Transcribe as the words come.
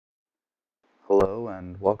Hello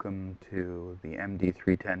and welcome to the MD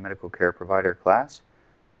 310 Medical Care Provider class.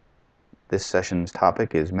 This session's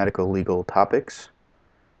topic is medical legal topics,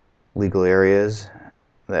 legal areas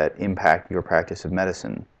that impact your practice of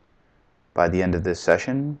medicine. By the end of this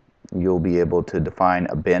session, you'll be able to define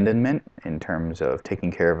abandonment in terms of taking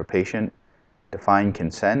care of a patient, define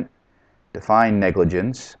consent, define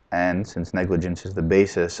negligence, and since negligence is the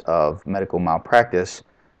basis of medical malpractice,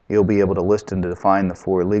 you'll be able to list and define the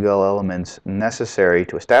 4 legal elements necessary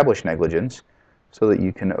to establish negligence so that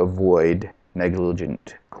you can avoid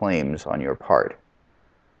negligent claims on your part.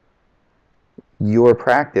 Your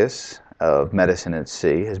practice of medicine at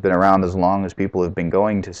sea has been around as long as people have been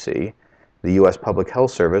going to sea. The U.S. Public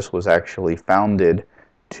Health Service was actually founded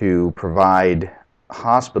to provide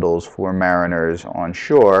hospitals for mariners on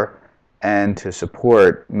shore and to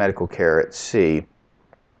support medical care at sea.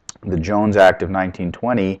 The Jones Act of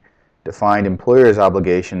 1920 defined employers'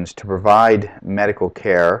 obligations to provide medical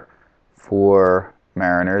care for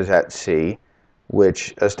mariners at sea,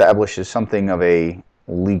 which establishes something of a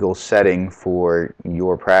legal setting for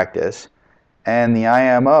your practice. And the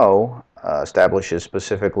IMO establishes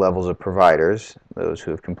specific levels of providers, those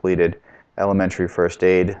who have completed elementary first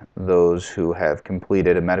aid, those who have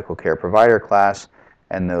completed a medical care provider class,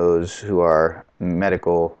 and those who are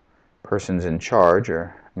medical persons in charge,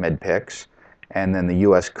 or MedPICs. And then the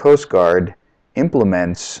U.S. Coast Guard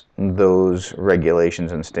implements those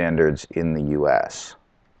regulations and standards in the U.S.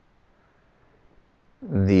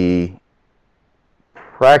 The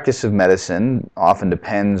practice of medicine often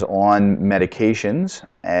depends on medications,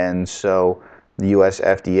 and so the U.S.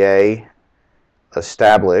 FDA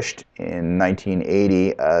established in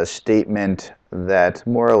 1980 a statement that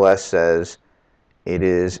more or less says it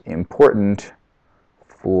is important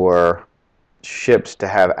for ships to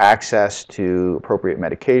have access to appropriate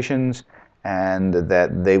medications and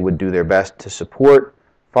that they would do their best to support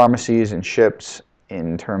pharmacies and ships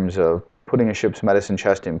in terms of putting a ship's medicine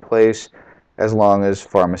chest in place as long as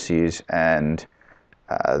pharmacies and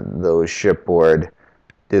those shipboard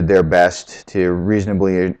did their best to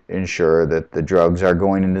reasonably ensure that the drugs are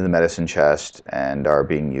going into the medicine chest and are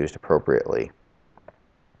being used appropriately.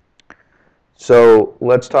 So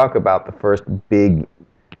let's talk about the first big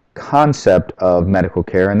concept of medical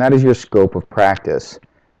care, and that is your scope of practice.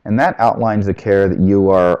 And that outlines the care that you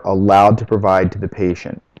are allowed to provide to the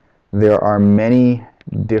patient. There are many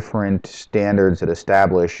different standards that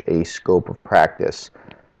establish a scope of practice.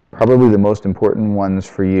 Probably the most important ones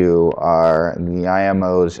for you are the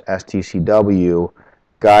IMO's STCW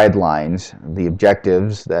guidelines, the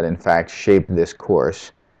objectives that in fact shape this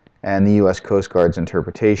course, and the U.S. Coast Guard's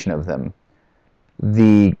interpretation of them.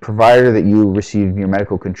 The provider that you receive your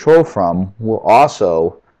medical control from will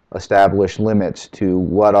also establish limits to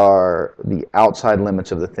what are the outside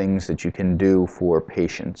limits of the things that you can do for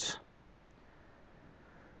patients.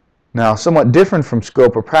 Now, somewhat different from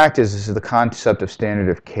scope of practice is the concept of standard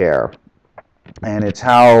of care. And it's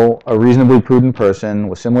how a reasonably prudent person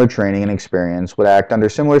with similar training and experience would act under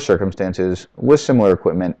similar circumstances, with similar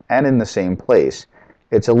equipment, and in the same place.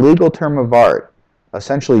 It's a legal term of art.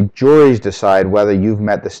 Essentially, juries decide whether you've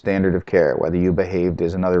met the standard of care, whether you behaved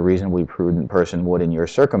as another reasonably prudent person would in your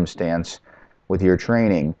circumstance with your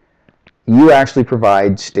training. You actually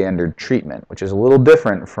provide standard treatment, which is a little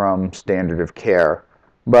different from standard of care.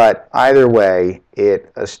 But either way, it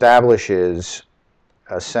establishes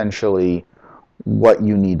essentially what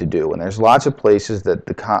you need to do. And there's lots of places that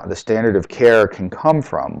the standard of care can come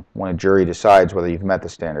from when a jury decides whether you've met the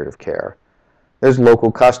standard of care. There's local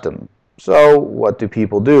custom. So what do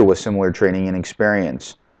people do with similar training and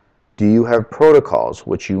experience? Do you have protocols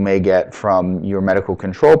which you may get from your medical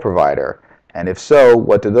control provider? And if so,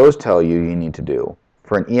 what do those tell you need to do?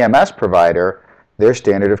 For an EMS provider, their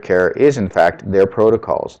standard of care is in fact their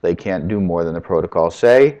protocols. They can't do more than the protocols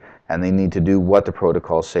say, and they need to do what the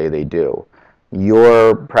protocols say they do.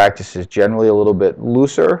 Your practice is generally a little bit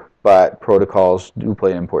looser, but protocols do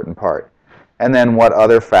play an important part. And then what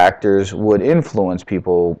other factors would influence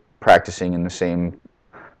people practicing in the same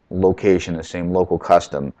location, the same local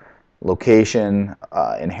custom? Location,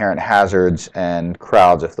 inherent hazards, and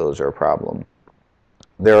crowds if those are a problem.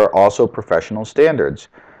 There are also professional standards.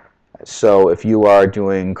 So if you are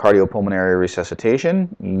doing cardiopulmonary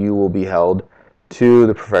resuscitation, you will be held to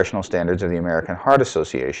the professional standards of the American Heart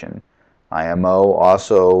Association. IMO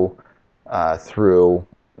also, through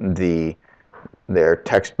their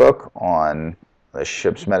textbook on the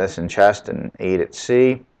ship's medicine chest and aid at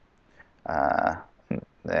sea,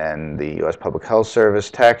 and the U.S. Public Health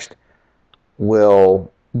Service text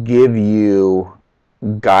will give you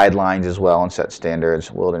guidelines as well and set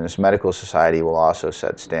standards. Wilderness Medical Society will also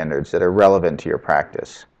set standards that are relevant to your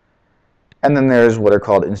practice. And then there's what are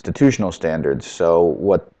called institutional standards, so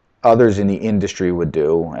what others in the industry would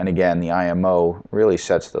do, and again, the IMO really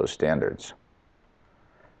sets those standards.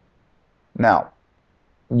 Now,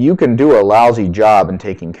 you can do a lousy job in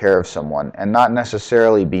taking care of someone and not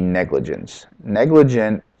necessarily be negligent.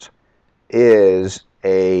 Negligence is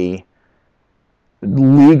a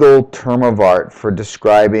legal term of art for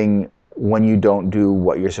describing when you don't do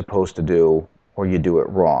what you're supposed to do or you do it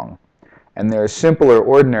wrong. And there's simpler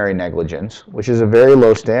ordinary negligence, which is a very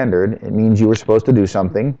low standard. It means you were supposed to do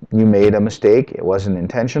something, you made a mistake, it wasn't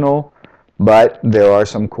intentional, but there are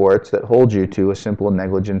some courts that hold you to a simple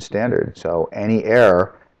negligence standard. So any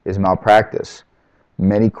error is malpractice.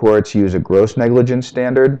 Many courts use a gross negligence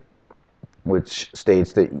standard, which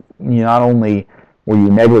states that not only were you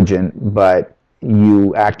negligent, but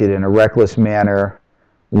you acted in a reckless manner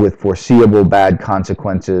with foreseeable bad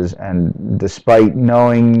consequences, and despite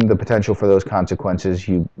knowing the potential for those consequences,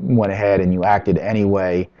 you went ahead and you acted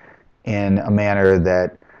anyway in a manner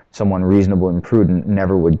that someone reasonable and prudent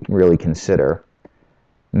never would really consider.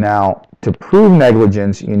 Now, to prove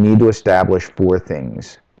negligence, you need to establish 4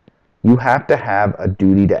 things. You have to have a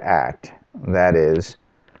duty to act. That is,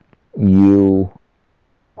 you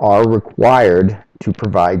are required to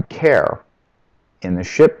provide care. In the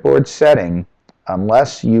shipboard setting,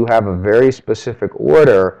 unless you have a very specific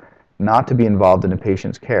order not to be involved in a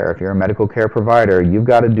patient's care, if you're a medical care provider, you've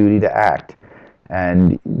got a duty to act.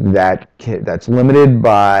 And that's limited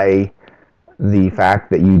by the fact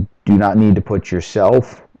that you do not need to put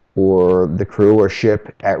yourself or the crew or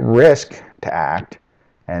ship at risk to act.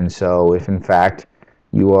 And so if in fact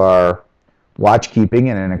you are watchkeeping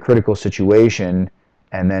and in a critical situation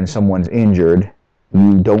and then someone's injured,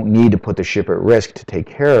 you don't need to put the ship at risk to take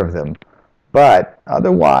care of them. But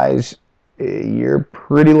otherwise, you're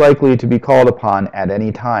pretty likely to be called upon at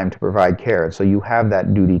any time to provide care, and so you have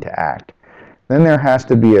that duty to act. Then there has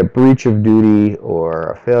to be a breach of duty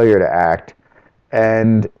or a failure to act,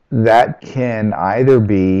 and that can either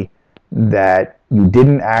be that you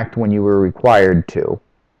didn't act when you were required to.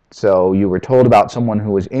 So you were told about someone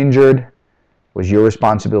who was injured, it was your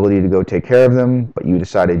responsibility to go take care of them, but you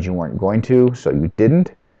decided you weren't going to, so you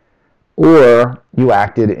didn't. Or you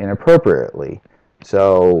acted inappropriately.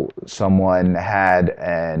 So someone had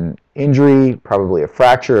an injury, probably a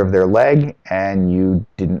fracture of their leg, and you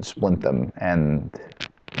didn't splint them, and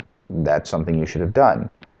that's something you should have done.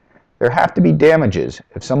 There have to be damages.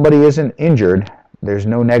 If somebody isn't injured, there's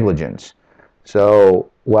no negligence.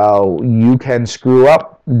 So while you can screw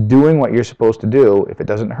up doing what you're supposed to do, if it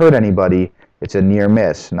doesn't hurt anybody, it's a near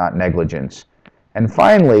miss, not negligence. And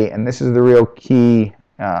finally, and this is the real key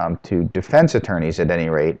to defense attorneys at any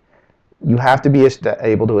rate, you have to be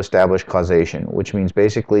able to establish causation, which means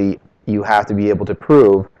basically you have to be able to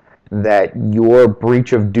prove that your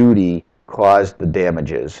breach of duty caused the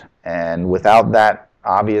damages. And without that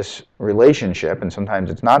obvious relationship, and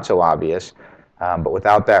sometimes it's not so obvious, but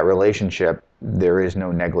without that relationship, there is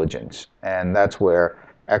no negligence. And that's where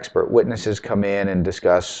expert witnesses come in and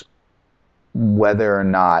discuss whether or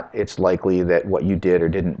not it's likely that what you did or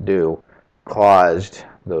didn't do caused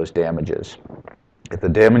those damages. If the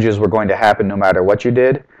damages were going to happen no matter what you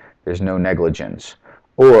did, there's no negligence.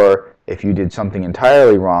 Or if you did something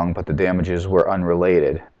entirely wrong but the damages were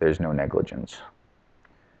unrelated, there's no negligence.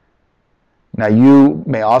 Now you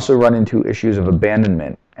may also run into issues of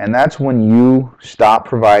abandonment, and that's when you stop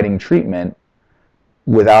providing treatment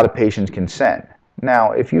without a patient's consent.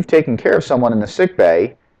 Now if you've taken care of someone in the sick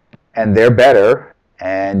bay and they're better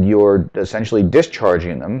and you're essentially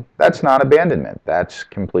discharging them, that's not abandonment. That's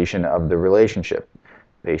completion of the relationship.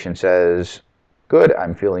 Patient says, good,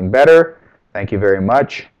 I'm feeling better, thank you very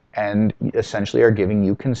much, and essentially are giving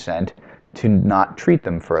you consent to not treat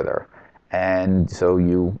them further. And so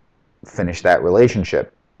you finish that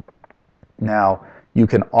relationship. Now, you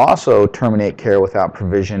can also terminate care without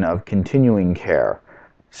provision of continuing care.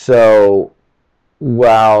 So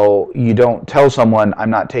while you don't tell someone, I'm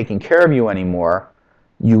not taking care of you anymore,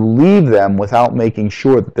 you leave them without making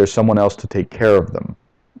sure that there's someone else to take care of them.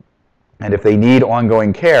 And if they need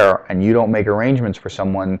ongoing care and you don't make arrangements for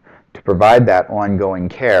someone to provide that ongoing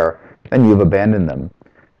care, then you've abandoned them.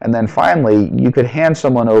 And then finally, you could hand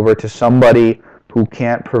someone over to somebody who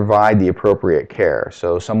can't provide the appropriate care.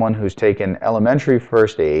 So someone who's taken elementary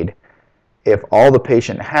first aid, if all the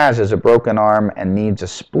patient has is a broken arm and needs a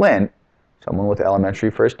splint, someone with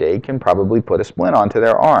elementary first aid can probably put a splint onto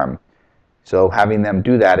their arm. So having them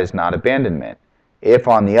do that is not abandonment. If,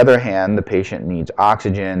 on the other hand, the patient needs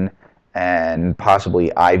oxygen and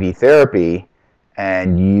possibly IV therapy,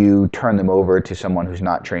 and you turn them over to someone who's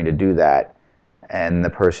not trained to do that, and the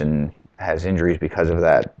person has injuries because of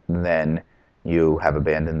that, then you have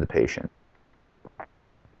abandoned the patient.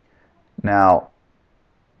 Now,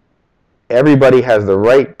 everybody has the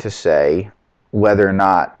right to say whether or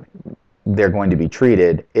not they're going to be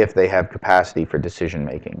treated if they have capacity for decision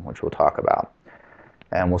making, which we'll talk about.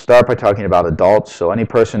 And we'll start by talking about adults. So any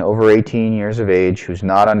person over 18 years of age who's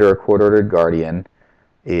not under a court-ordered guardian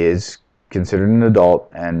is considered an adult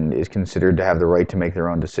and is considered to have the right to make their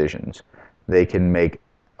own decisions. They can make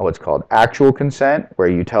what's called actual consent, where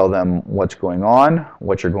you tell them what's going on,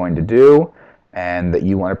 what you're going to do, and that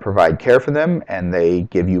you want to provide care for them, and they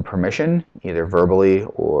give you permission, either verbally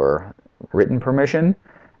or written permission,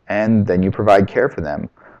 and then you provide care for them.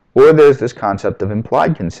 Or there's this concept of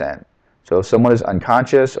implied consent. So if someone is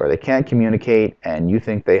unconscious or they can't communicate and you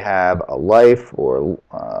think they have a life or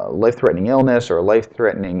life-threatening illness or a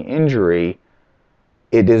life-threatening injury,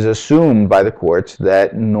 it is assumed by the courts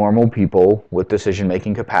that normal people with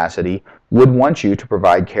decision-making capacity would want you to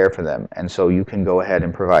provide care for them, and so you can go ahead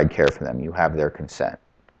and provide care for them. You have their consent.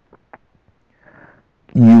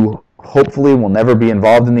 You hopefully will never be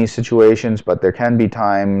involved in these situations, but there can be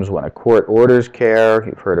times when a court orders care.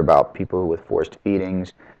 You've heard about people with forced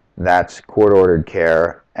feedings. That's court-ordered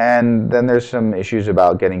care. And then there's some issues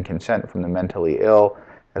about getting consent from the mentally ill.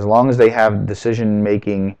 As long as they have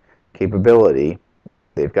decision-making capability,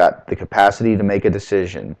 they've got the capacity to make a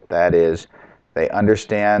decision. That is, they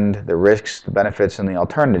understand the risks, the benefits, and the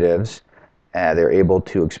alternatives. They're able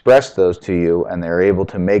to express those to you, and they're able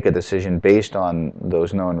to make a decision based on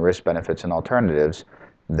those known risks, benefits, and alternatives.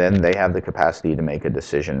 Then they have the capacity to make a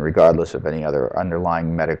decision, regardless of any other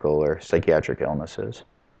underlying medical or psychiatric illnesses.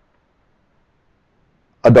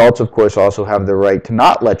 Adults, of course, also have the right to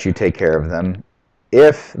not let you take care of them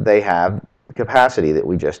if they have the capacity that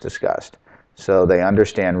we just discussed. So they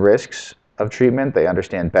understand risks of treatment, they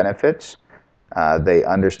understand benefits, they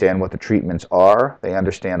understand what the treatments are, they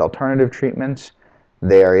understand alternative treatments,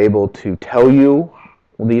 they are able to tell you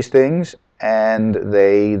these things, and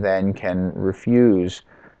they then can refuse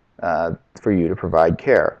for you to provide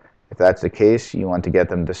care. If that's the case, you want to get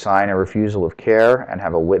them to sign a refusal of care and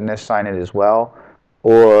have a witness sign it as well,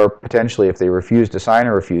 or potentially if they refuse to sign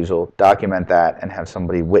a refusal, document that and have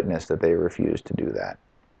somebody witness that they refuse to do that.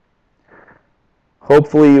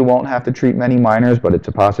 Hopefully you won't have to treat many minors, but it's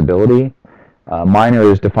a possibility. Minor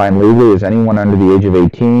is defined legally as anyone under the age of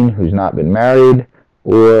 18 who's not been married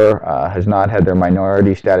or has not had their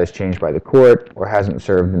minority status changed by the court or hasn't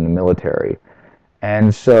served in the military.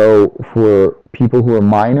 And so for people who are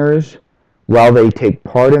minors, while they take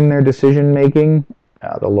part in their decision making,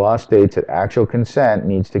 the law states that actual consent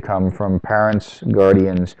needs to come from parents,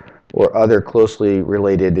 guardians, or other closely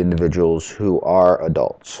related individuals who are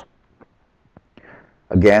adults.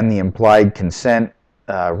 Again, the implied consent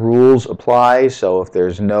rules apply, so if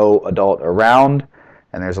there's no adult around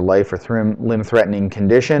and there's a life or limb-threatening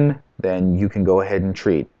condition, then you can go ahead and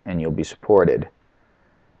treat and you'll be supported.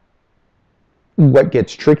 What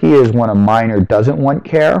gets tricky is when a minor doesn't want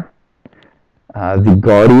care. The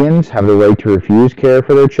guardians have the right to refuse care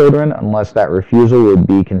for their children unless that refusal would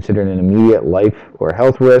be considered an immediate life or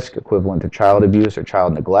health risk equivalent to child abuse or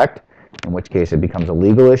child neglect, in which case it becomes a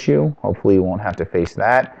legal issue. Hopefully you won't have to face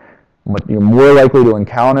that. What you're more likely to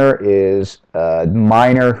encounter is a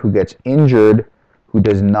minor who gets injured who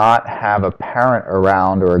does not have a parent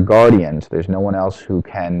around or a guardian, so there's no one else who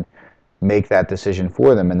can make that decision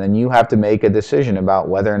for them. And then you have to make a decision about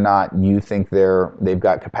whether or not you think they've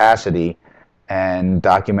got capacity and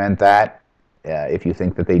document that if you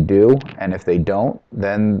think that they do. And if they don't,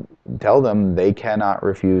 then tell them they cannot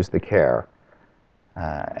refuse the care.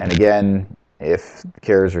 And again, if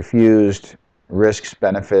care is refused, risks,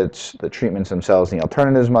 benefits, the treatments themselves, and the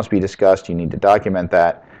alternatives must be discussed. You need to document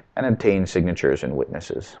that and obtain signatures and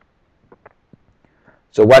witnesses.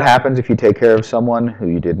 So what happens if you take care of someone who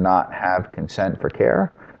you did not have consent for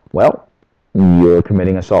care? Well, you're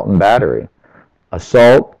committing assault and battery.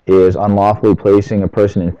 Assault is unlawfully placing a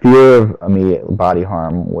person in fear of immediate body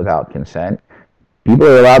harm without consent. People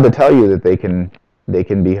are allowed to tell you that they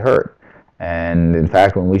can be hurt. And in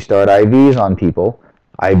fact, when we start IVs on people,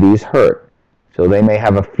 IVs hurt. So they may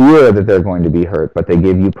have a fear that they're going to be hurt, but they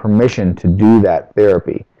give you permission to do that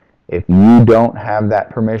therapy. If you don't have that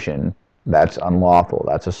permission, that's unlawful,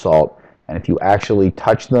 that's assault. And if you actually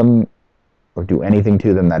touch them or do anything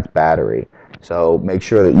to them, that's battery. So make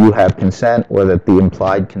sure that you have consent or that the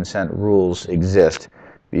implied consent rules exist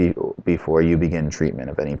before you begin treatment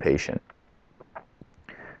of any patient.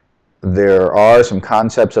 There are some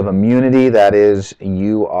concepts of immunity, that is,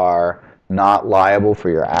 you are not liable for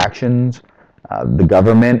your actions. The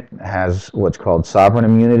government has what's called sovereign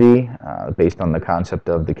immunity, based on the concept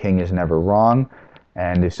of the king is never wrong.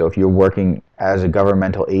 And so if you're working as a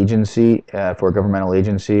governmental agency, for a governmental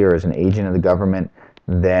agency or as an agent of the government,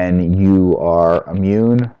 then you are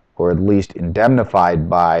immune or at least indemnified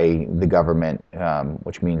by the government,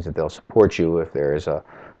 which means that they'll support you if there is a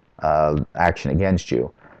action against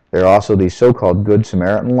you. There are also these so-called Good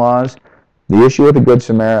Samaritan laws. The issue with the Good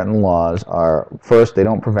Samaritan laws are, first, they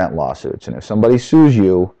don't prevent lawsuits. And if somebody sues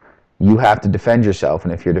you, you have to defend yourself.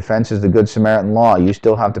 And if your defense is the Good Samaritan law, you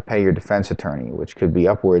still have to pay your defense attorney, which could be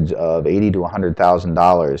upwards of $80,000 to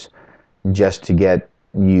 $100,000 just to get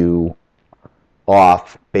you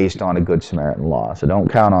off based on a Good Samaritan law. So don't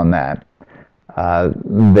count on that.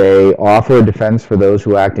 They offer a defense for those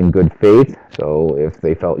who act in good faith. So if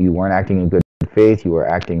they felt you weren't acting in good faith, you were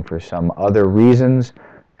acting for some other reasons,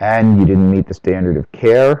 and you didn't meet the standard of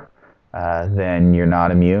care, then you're not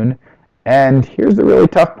immune. And here's the really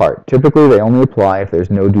tough part. Typically, they only apply if there's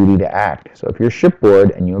no duty to act. So if you're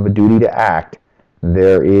shipboard and you have a duty to act,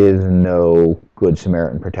 there is no Good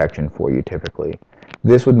Samaritan protection for you typically.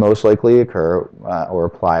 This would most likely occur or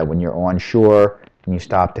apply when you're on shore and you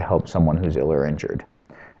stop to help someone who's ill or injured.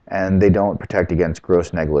 And they don't protect against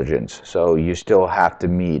gross negligence, so you still have to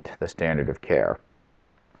meet the standard of care.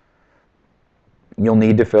 You'll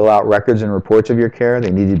need to fill out records and reports of your care.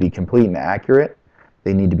 They need to be complete and accurate.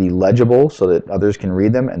 They need to be legible so that others can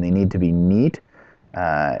read them, and they need to be neat,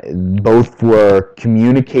 both for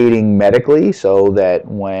communicating medically, so that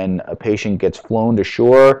when a patient gets flown to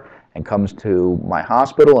shore and comes to my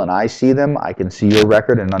hospital and I see them, I can see your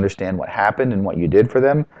record and understand what happened and what you did for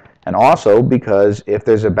them. And also because if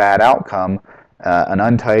there's a bad outcome, an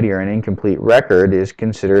untidy or an incomplete record is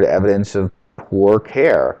considered evidence of poor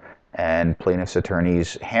care. And plaintiffs'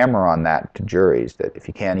 attorneys hammer on that to juries, that if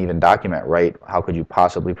you can't even document right, how could you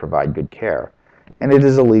possibly provide good care? And it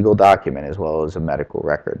is a legal document as well as a medical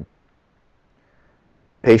record.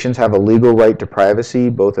 Patients have a legal right to privacy,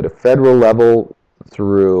 both at a federal level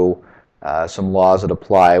through some laws that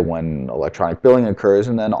apply when electronic billing occurs,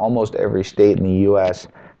 and then almost every state in the U.S.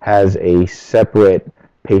 has a separate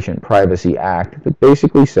Patient Privacy Act that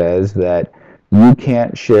basically says that you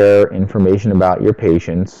can't share information about your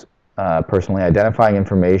patients, personally identifying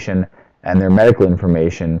information and their medical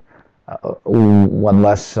information,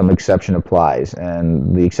 unless some exception applies.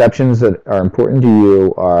 And the exceptions that are important to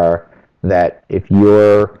you are that if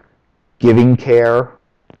you're giving care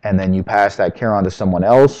and then you pass that care on to someone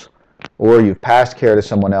else, or you've passed care to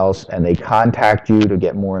someone else and they contact you to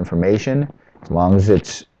get more information, as long as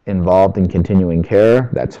it's involved in continuing care,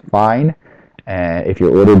 that's fine. If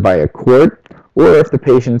you're ordered by a court, or if the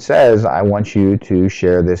patient says, I want you to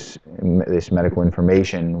share this medical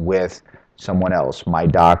information with someone else, my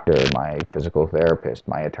doctor, my physical therapist,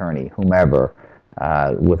 my attorney, whomever,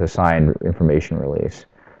 with a signed information release.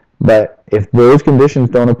 But if those conditions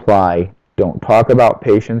don't apply, don't talk about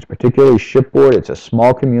patients, particularly shipboard. It's a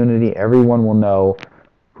small community. Everyone will know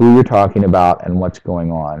who you're talking about and what's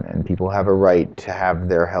going on, and people have a right to have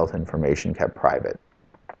their health information kept private.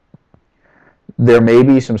 There may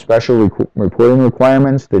be some special reporting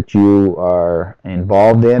requirements that you are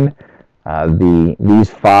involved in. These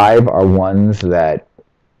 5 are ones that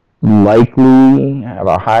likely have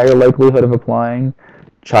a higher likelihood of applying.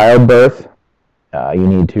 Childbirth, you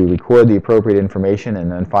need to record the appropriate information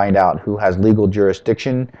and then find out who has legal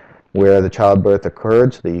jurisdiction where the childbirth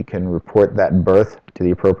occurred so that you can report that birth to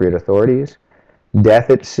the appropriate authorities. Death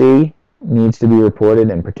at sea needs to be reported,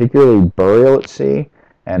 and particularly burial at sea.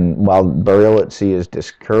 And while burial at sea is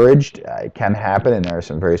discouraged, it can happen, and there are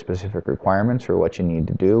some very specific requirements for what you need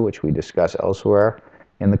to do, which we discuss elsewhere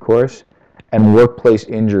in the course. And workplace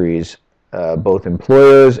injuries, both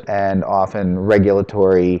employers and often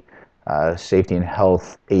regulatory safety and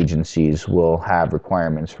health agencies will have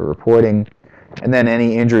requirements for reporting. And then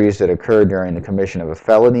any injuries that occur during the commission of a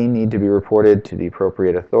felony need to be reported to the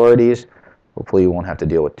appropriate authorities. Hopefully you won't have to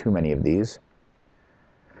deal with too many of these.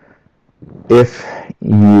 If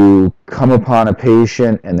you come upon a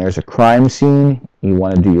patient and there's a crime scene, you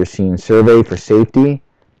want to do your scene survey for safety,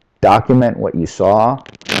 document what you saw,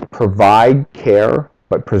 provide care,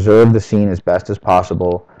 but preserve the scene as best as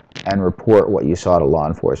possible, and report what you saw to law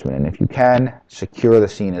enforcement. And if you can, secure the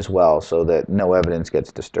scene as well so that no evidence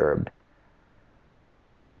gets disturbed.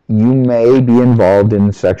 You may be involved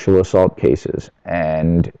in sexual assault cases,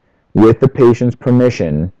 and with the patient's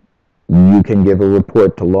permission, you can give a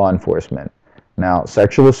report to law enforcement. Now,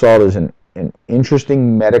 sexual assault is an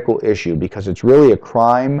interesting medical issue because it's really a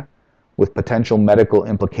crime with potential medical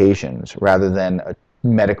implications rather than a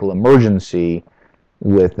medical emergency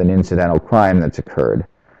with an incidental crime that's occurred.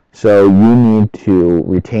 So you need to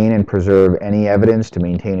retain and preserve any evidence to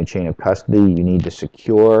maintain a chain of custody. You need to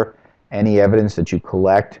secure any evidence that you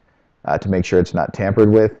collect to make sure it's not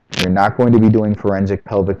tampered with. You're not going to be doing forensic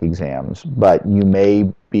pelvic exams, but you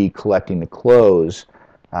may be collecting the clothes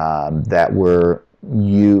that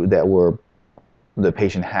the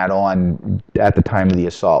patient had on at the time of the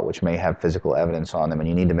assault, which may have physical evidence on them, and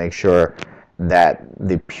you need to make sure that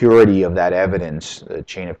the purity of that evidence, the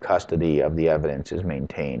chain of custody of the evidence, is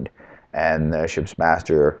maintained, and the ship's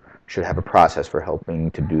master should have a process for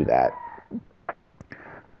helping to do that.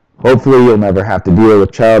 Hopefully you'll never have to deal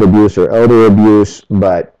with child abuse or elder abuse,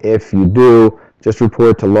 but if you do, just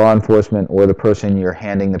report to law enforcement or the person you're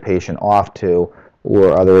handing the patient off to,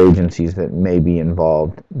 or other agencies that may be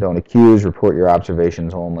involved. Don't accuse, report your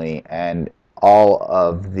observations only, and all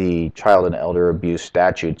of the child and elder abuse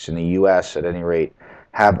statutes in the U.S., at any rate,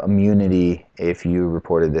 have immunity if you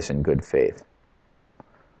reported this in good faith.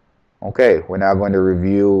 Okay, we're now going to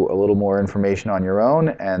review a little more information on your own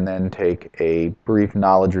and then take a brief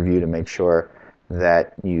knowledge review to make sure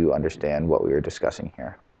that you understand what we were discussing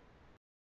here.